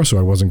rush hour, so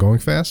I wasn't going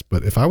fast.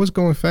 But if I was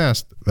going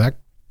fast, that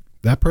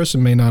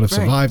person may not have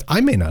survived.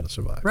 I may not have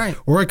survived. Right.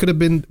 Or I could have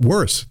been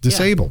worse,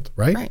 disabled,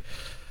 right? Right.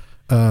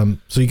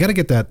 So you got to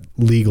get that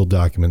legal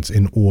documents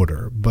in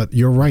order. But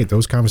you're right.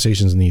 Those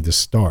conversations need to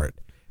start.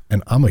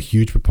 And I'm a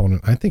huge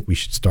proponent. I think we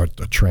should start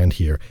a trend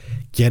here.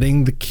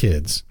 Getting the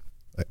kids,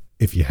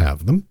 if you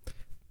have them,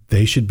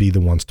 they should be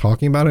the ones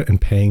talking about it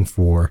and paying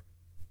for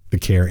the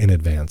care in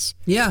advance.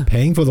 Yeah.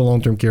 Paying for the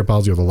long-term care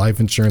policy or the life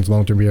insurance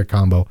long-term care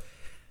combo.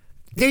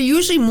 They're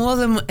usually more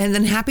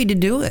than happy to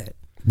do it.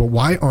 But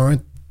why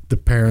aren't the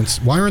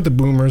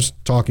boomers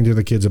talking to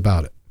the kids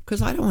about it?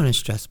 Because I don't want to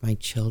stress my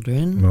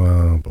children.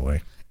 Oh,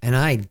 boy. And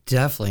I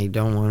definitely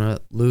don't want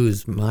to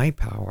lose my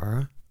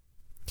power.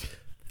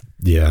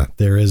 Yeah,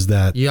 there is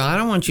that. Yeah, I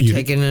don't want you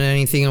taking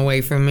anything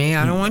away from me.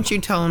 I don't want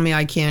you telling me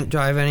I can't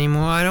drive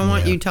anymore. I don't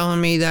want you telling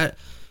me that.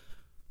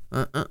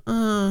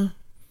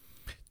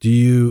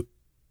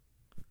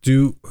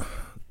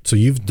 So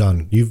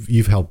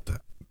you've helped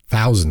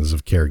thousands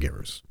of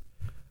caregivers.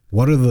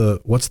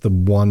 What's the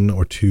one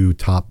or two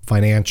top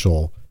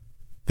financial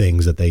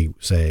things that they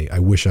say, I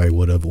wish I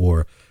would have,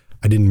 or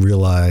I didn't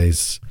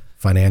realize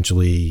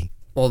financially?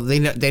 Well,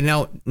 they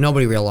know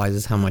nobody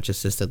realizes how much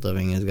assisted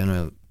living is going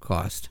to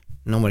cost.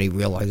 Nobody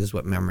realizes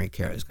what memory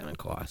care is going to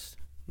cost.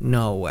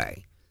 No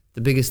way.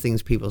 The biggest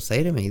things people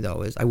say to me,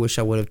 though, is I wish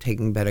I would have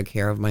taken better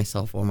care of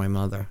myself or my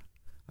mother.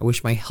 I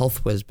wish my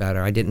health was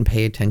better. I didn't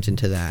pay attention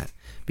to that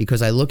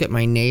because I look at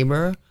my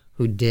neighbor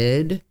who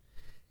did,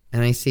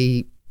 and I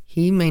see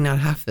he may not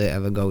have to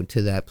ever go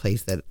to that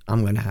place that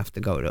I'm going to have to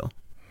go to.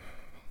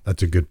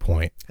 That's a good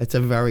point. That's a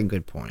very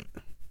good point.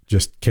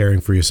 Just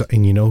caring for yourself.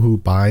 And you know who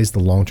buys the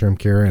long-term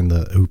care and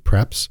who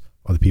preps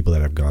are the people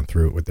that have gone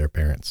through it with their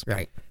parents.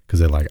 Right. Because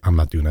they're like, I'm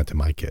not doing that to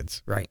my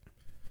kids. Right.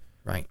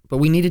 But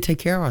we need to take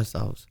care of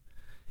ourselves.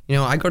 You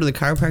know, I go to the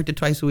chiropractor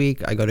twice a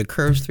week. I go to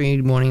Curves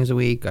 3 mornings a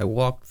week. I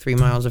walk 3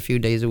 miles a few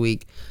days a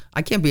week.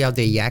 I can't be out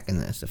there yakking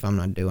this if I'm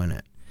not doing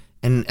it.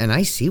 And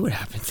I see what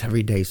happens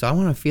every day. So I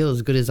want to feel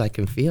as good as I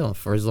can feel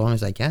for as long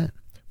as I can.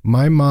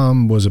 My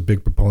mom was a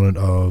big proponent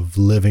of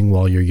living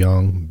while you're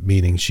young,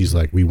 meaning she's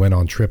like, we went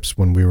on trips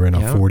when we were in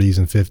our 40s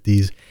and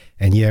 50s.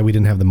 And yeah, we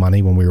didn't have the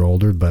money when we were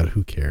older, but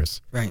who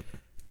cares? Right.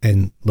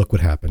 And look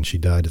what happened. She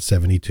died at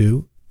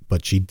 72,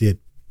 but she did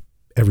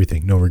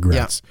everything, no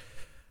regrets.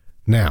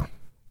 Yeah. Now,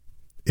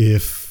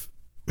 if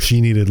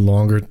she needed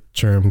longer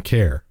term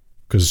care,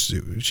 because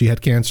she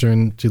had cancer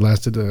and she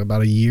lasted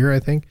about a year, I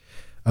think.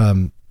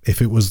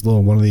 If it was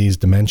one of these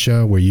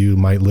dementia where you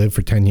might live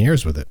for 10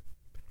 years with it,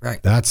 right?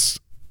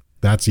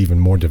 That's even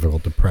more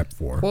difficult to prep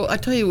for. Well, I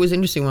tell you, it was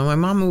interesting. When my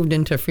mom moved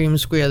into Freedom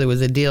Square, there was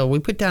a deal. We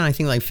put down, I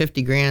think, like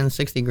 50 grand,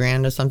 60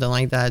 grand or something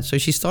like that. So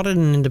she started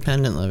an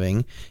independent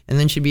living, and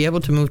then she'd be able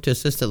to move to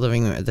assisted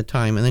living at the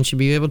time, and then she'd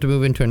be able to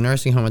move into a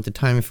nursing home at the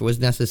time if it was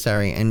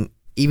necessary, and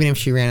even if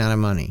she ran out of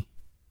money.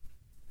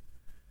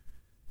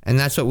 And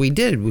that's what we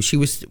did. She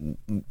was,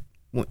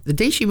 the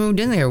day she moved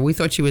in there, we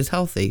thought she was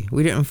healthy.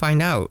 We didn't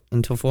find out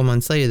until 4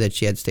 months later that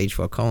she had stage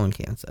 4 colon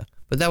cancer.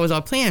 But that was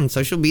our plan.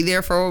 So she'll be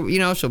there for,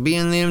 she'll be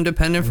in the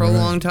independent for a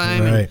long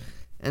time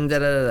and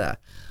da-da-da-da.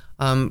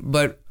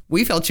 But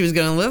we felt she was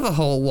going to live a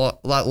whole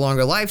lot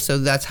longer life, so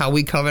that's how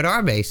we covered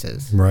our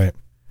bases. Right.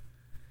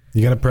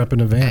 You got to prep in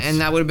advance. And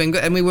that would have been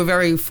good. And we were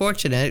very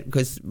fortunate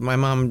because my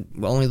mom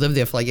only lived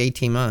there for like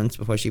 18 months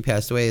before she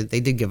passed away. They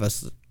did give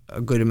us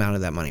a good amount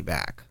of that money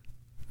back.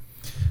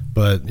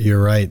 But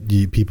you're right.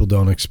 People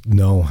don't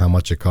know how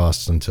much it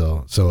costs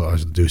until, so I'll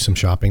do some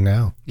shopping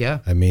now. Yeah.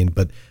 I mean,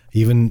 but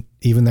even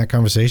that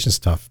conversation is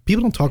tough.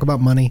 People don't talk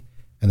about money,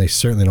 and they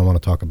certainly don't want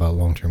to talk about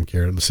long-term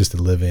care, assisted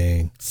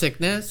living.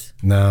 Sickness?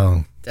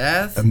 No.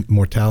 Death?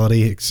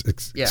 Mortality,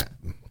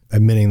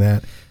 admitting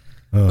that.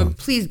 But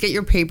please get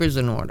your papers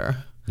in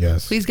order.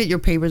 Yes. Please get your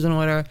papers in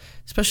order,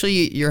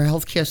 especially your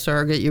healthcare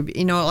surrogate.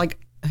 Like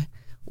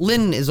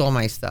Lynn is all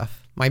my stuff.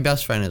 My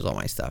best friend is all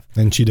my stuff.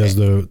 And she does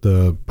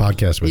the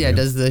podcast with you. Yeah,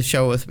 does the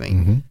show with me.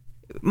 Mm-hmm.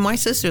 My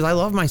sisters, I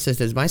love my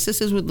sisters. My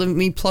sisters would leave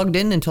me plugged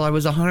in until I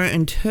was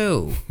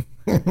 102.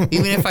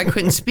 Even if I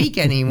couldn't speak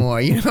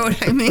anymore. You know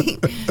what I mean?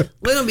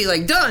 Lynn will be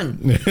like, done.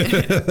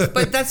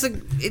 But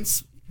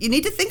you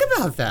need to think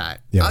about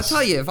that. Yes. I'll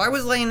tell you, if I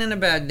was laying in a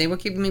bed, they were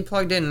keeping me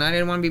plugged in, and I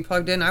didn't want to be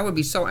plugged in, I would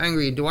be so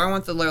angry. Do I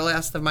want the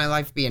last of my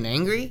life being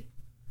angry?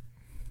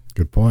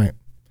 Good point.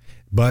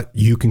 But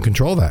you can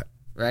control that.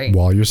 Right.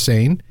 While you're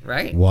sane.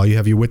 Right. While you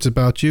have your wits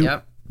about you.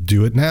 Yep.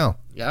 Do it now.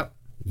 Yep.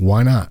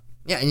 Why not?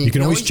 Yeah, and you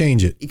can always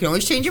change it. You can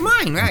always change your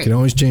mind, right? You can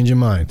always change your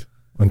mind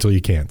until you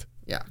can't.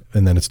 Yeah.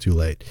 And then it's too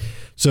late.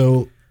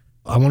 So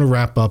I want to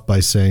wrap up by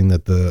saying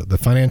that the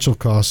financial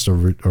costs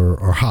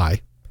are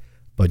high,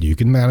 but you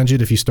can manage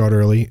it if you start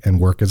early and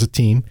work as a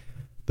team.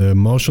 The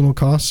emotional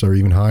costs are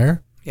even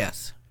higher.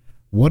 Yes.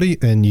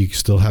 And you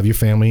still have your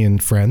family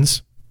and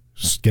friends.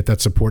 Just get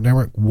that support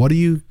network. What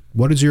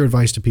is your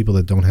advice to people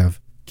that don't have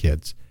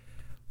kids?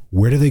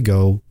 Where do they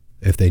go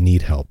if they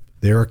need help?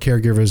 There are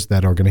caregivers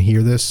that are going to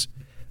hear this.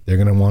 They're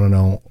going to want to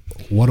know,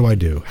 what do I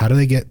do? How do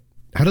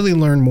they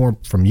learn more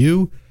from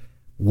you?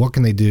 What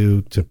can they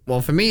do to? Well,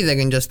 for me, they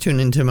can just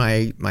tune into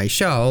my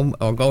show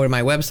or go to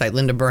my website,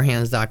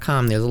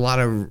 lindaburhans.com. There's a lot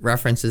of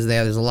references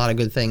there. There's a lot of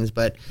good things,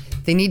 but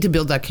they need to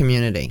build that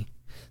community.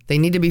 They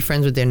need to be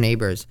friends with their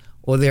neighbors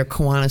or their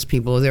Kiwanis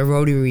people or their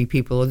Rotary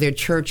people or their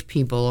church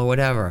people or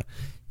whatever,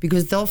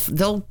 because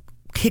they'll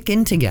kick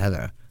in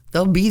together.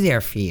 They'll be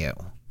there for you.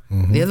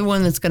 Mm-hmm. They're the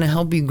one that's going to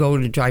help you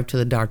drive to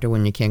the doctor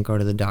when you can't go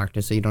to the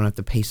doctor, so you don't have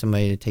to pay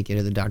somebody to take you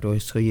to the doctor,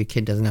 so your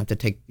kid doesn't have to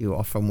take you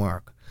off from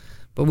work.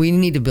 But we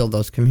need to build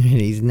those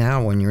communities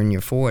now when you're in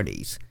your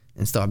 40s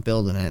and start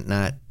building it,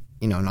 not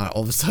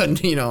all of a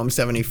sudden, I'm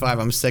 75,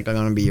 I'm sick, I'm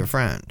going to be your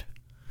friend.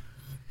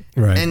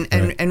 Right.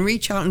 And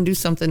reach out and do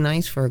something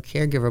nice for a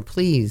caregiver,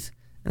 please.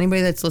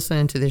 Anybody that's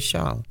listening to this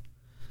show,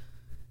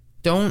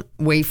 don't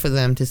wait for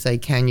them to say,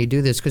 can you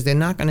do this? Because they're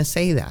not going to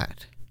say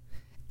that.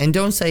 And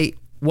don't say,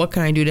 what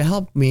can I do to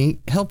help you?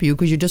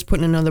 Because you're just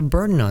putting another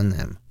burden on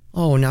them.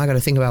 Oh, now I got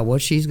to think about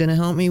what she's going to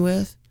help me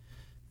with?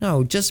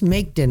 No, just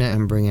make dinner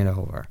and bring it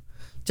over.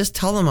 Just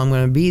tell them I'm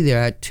going to be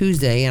there at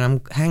Tuesday and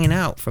I'm hanging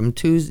out from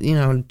 2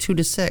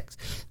 to 6.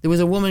 There was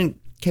a woman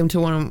came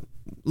to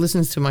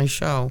listens to my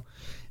show,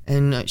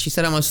 and she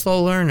said, I'm a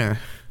slow learner.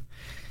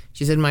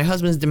 She said, my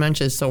husband's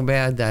dementia is so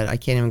bad that I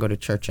can't even go to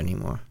church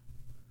anymore.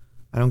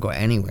 I don't go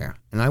anywhere,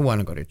 and I want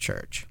to go to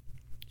church.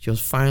 She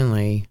goes,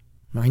 finally,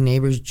 my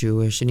neighbor's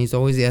Jewish, and he's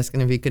always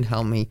asking if he could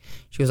help me.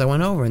 She goes, I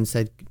went over and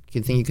said, do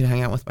you think you could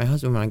hang out with my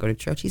husband when I go to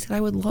church? He said,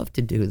 I would love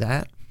to do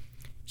that.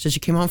 So she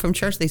came home from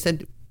church. They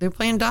said, they're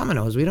playing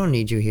dominoes. We don't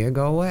need you here.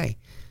 Go away.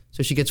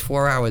 So she gets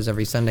 4 hours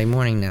every Sunday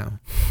morning now.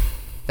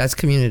 That's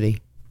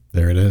community.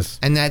 There it is.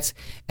 And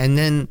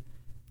then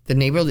the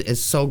neighbor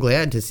is so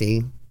glad to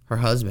see her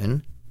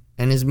husband.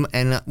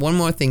 And one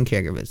more thing,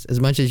 caregivers. As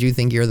much as you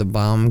think you're the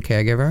bomb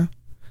caregiver,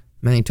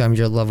 many times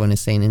your loved one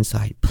is saying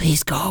inside,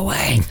 please go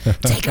away.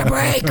 Take a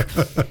break.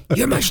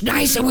 You're much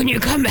nicer when you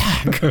come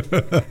back.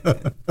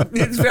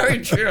 It's very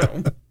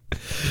true.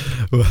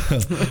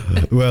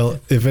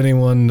 Well, if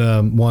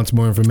anyone wants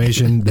more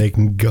information, they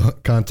can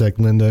contact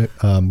Linda.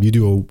 You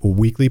do a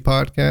weekly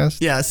podcast?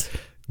 Yes.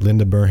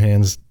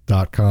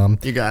 LindaBurhans.com.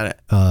 You got it.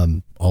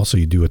 Also,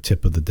 you do a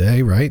tip of the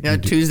day, right? Yeah,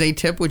 Tuesday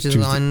tip, which is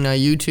on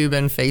YouTube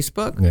and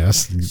Facebook.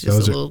 Yes. It's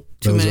just a little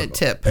 2-minute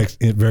tip.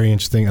 Very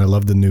interesting. I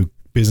love the new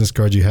business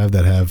cards you have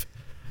that have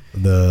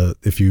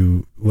what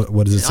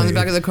does it say? On the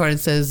back of the card, it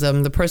says,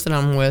 the person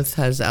I'm with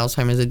has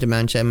Alzheimer's or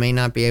dementia and may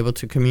not be able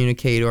to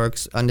communicate or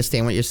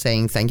understand what you're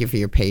saying. Thank you for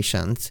your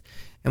patience.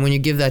 And when you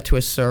give that to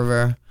a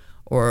server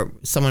or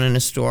someone in a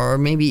store or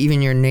maybe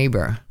even your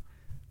neighbor,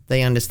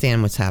 they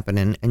understand what's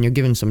happening, and you're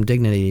giving some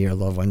dignity to your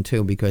loved one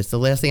too, because the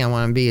last thing I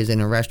want to be is in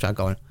a restaurant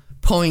going,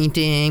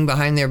 pointing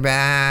behind their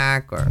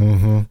back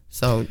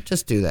so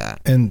just do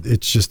that. And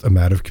it's just a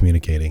matter of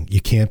communicating.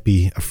 You can't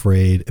be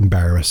afraid,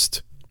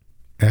 embarrassed.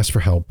 Ask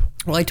for help.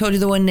 Well, I told you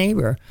the one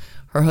neighbor,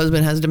 her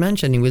husband has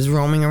dementia, and he was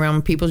roaming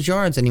around people's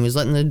yards and he was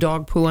letting the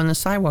dog poo on the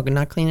sidewalk and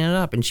not cleaning it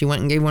up, and she went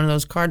and gave one of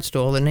those cards to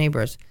all the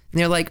neighbors, and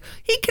they're like,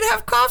 he could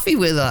have coffee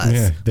with us.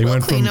 Yeah, they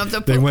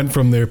went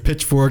from their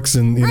pitchforks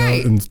and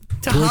and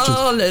to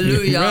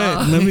hallelujah.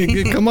 Right. Let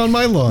me come on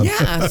my lawn.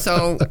 Yeah,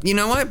 so you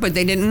know what? But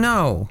they didn't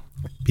know.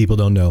 People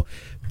don't know.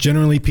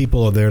 Generally,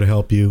 people are there to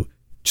help you.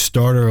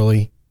 Start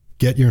early.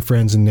 Get your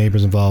friends and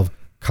neighbors involved.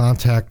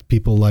 Contact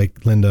people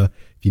like Linda.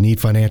 If you need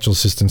financial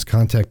assistance,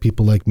 contact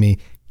people like me.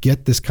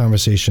 Get this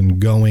conversation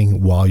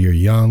going while you're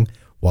young,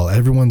 while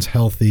everyone's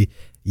healthy.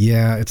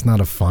 Yeah, it's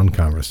not a fun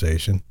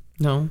conversation.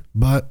 No.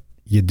 But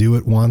you do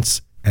it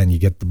once and you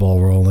get the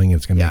ball rolling.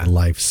 It's going to make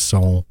life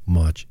so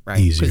much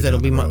easier. Because it'll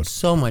be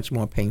so much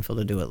more painful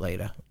to do it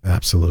later.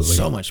 Absolutely.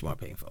 So much more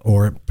painful.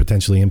 Or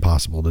potentially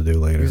impossible to do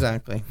later.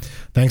 Exactly.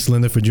 Thanks,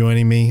 Linda, for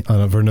joining me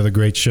for another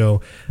great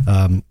show.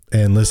 And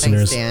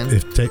listeners,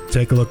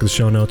 take a look at the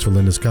show notes for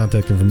Linda's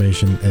contact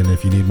information. And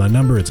if you need my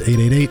number, it's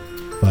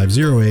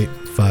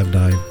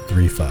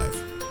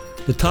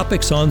 888-508-5935. The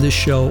topics on this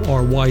show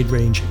are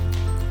wide-ranging,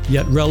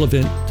 yet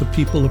relevant to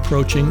people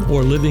approaching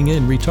or living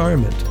in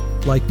retirement,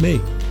 like me.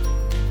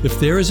 If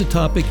there is a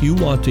topic you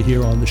want to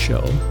hear on the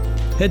show,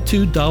 head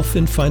to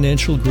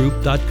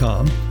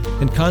dolphinfinancialgroup.com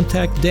and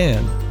contact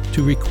Dan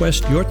to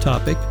request your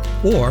topic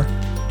or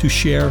to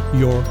share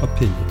your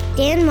opinion.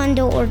 Dan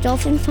Wendell or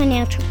Dolphin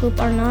Financial Group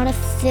are not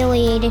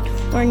affiliated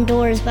or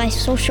endorsed by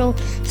Social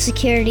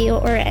Security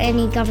or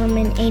any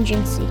government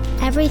agency.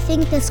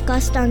 Everything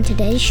discussed on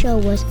today's show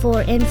was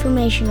for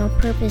informational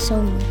purpose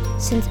only.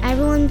 Since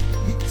everyone's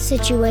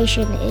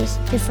situation is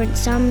different,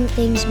 some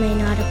things may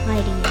not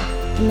apply to you.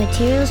 The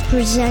materials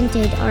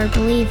presented are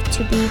believed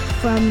to be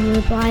from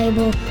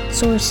reliable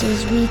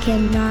sources. We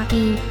cannot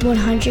be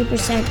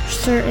 100%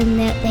 certain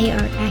that they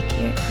are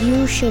accurate.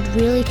 You should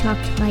really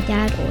talk to my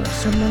dad or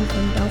someone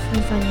from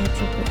Dolphin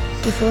Financial Group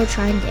before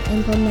trying to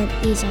implement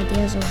these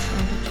ideas or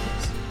strategies.